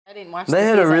I didn't watch. They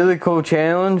had a really cool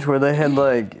challenge where they had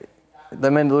like, they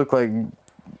made it look like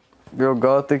real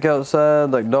gothic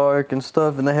outside, like dark and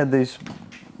stuff, and they had these,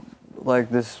 like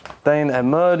this thing that had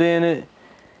mud in it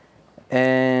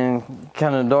and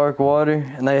kind of dark water,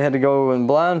 and they had to go in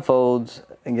blindfolds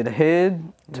and get a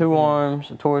head, 2 arms,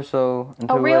 a torso, and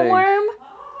 2 legs. A real worm?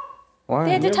 Worm.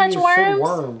 They had to touch worms?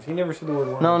 Worms. He never said the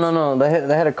word worms. No.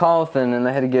 They had a coffin, and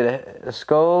they had to get a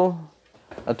skull,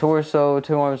 a torso,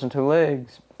 2 arms, and 2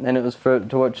 legs, and it was to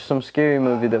watch some scary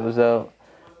movie that was out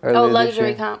earlier this year.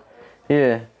 Luxury comp.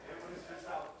 Yeah.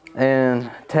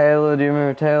 And Taylor, do you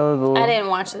remember Taylor? I didn't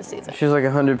watch this season. She was like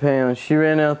 100 pounds. She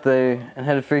ran out there and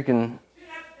had a freaking...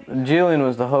 Jillian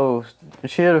was the host.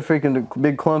 She had a freaking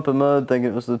big clump of mud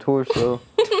thinking it was the torso.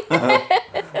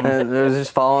 And it was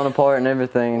just falling apart and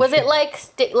everything. Was it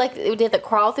like did it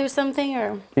crawl through something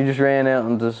or? He just ran out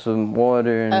into some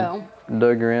water and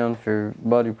dug around for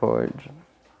body parts.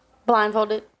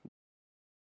 Blindfolded?